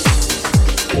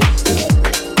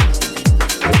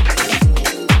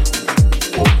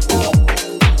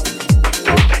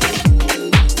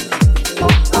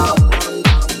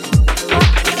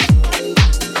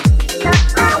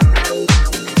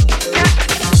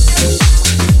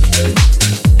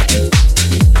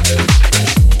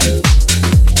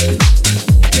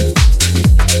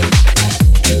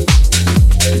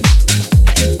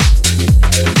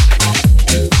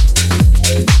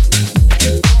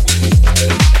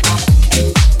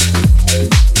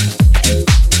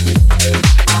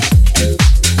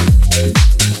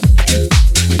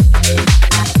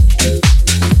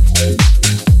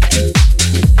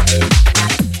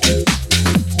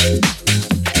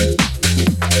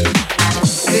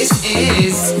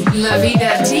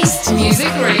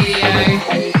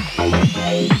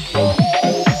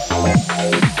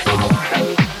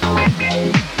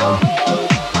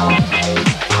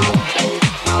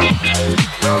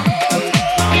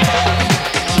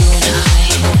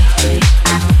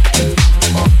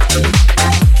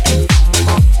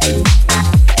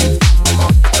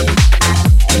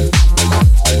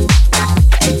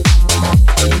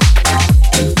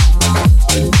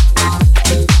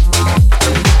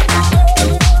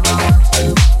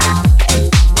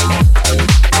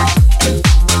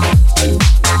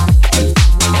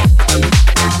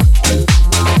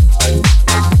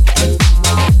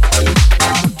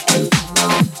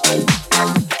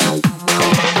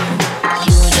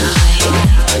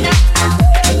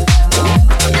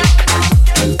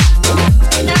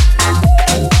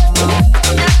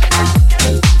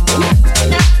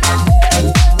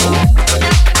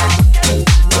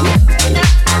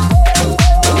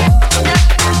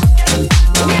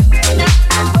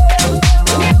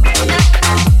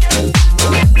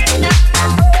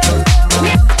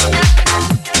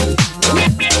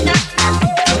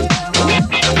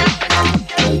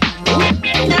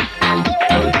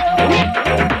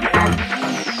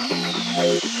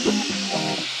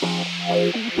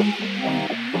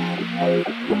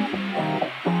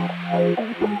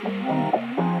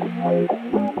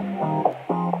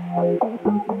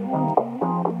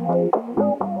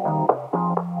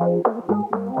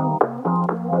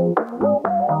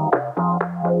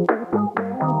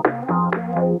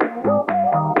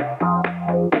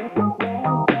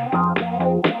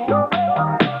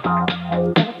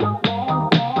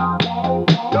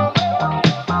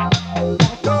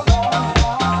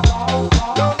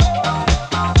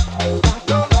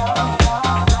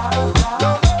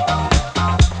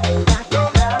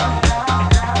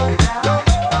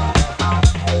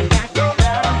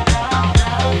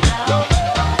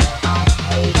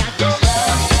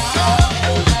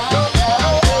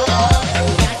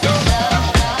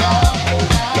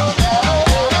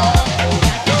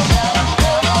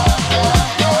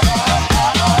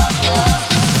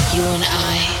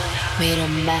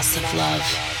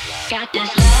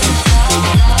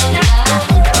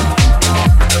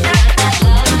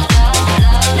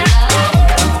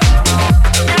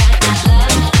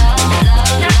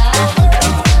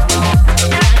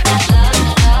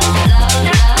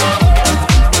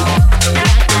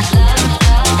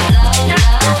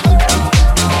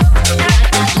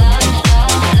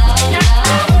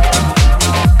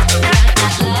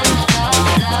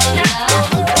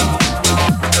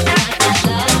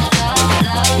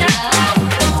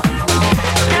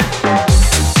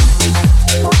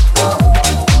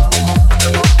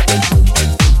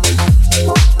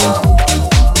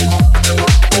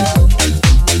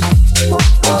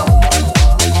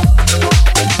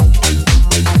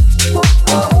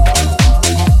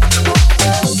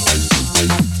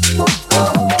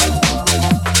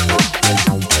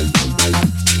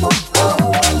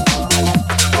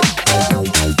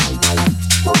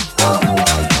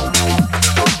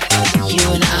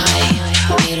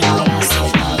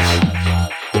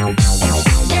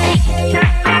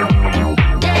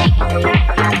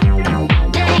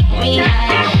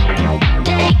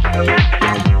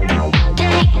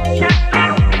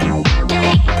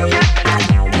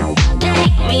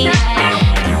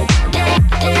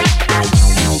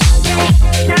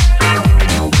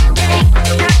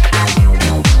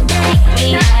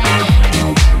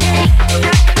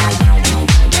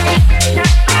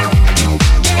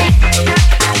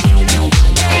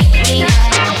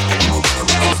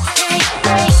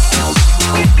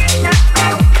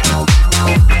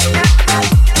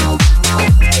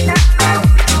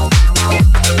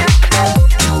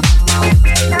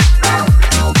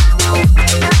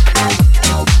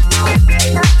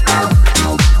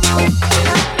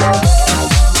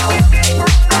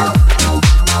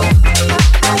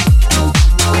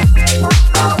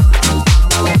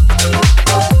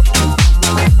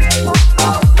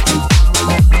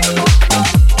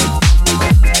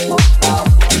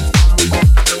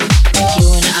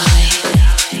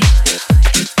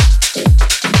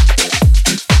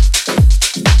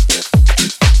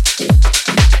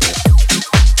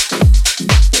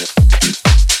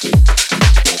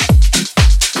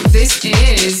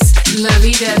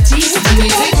 Artiste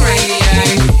Music Radio.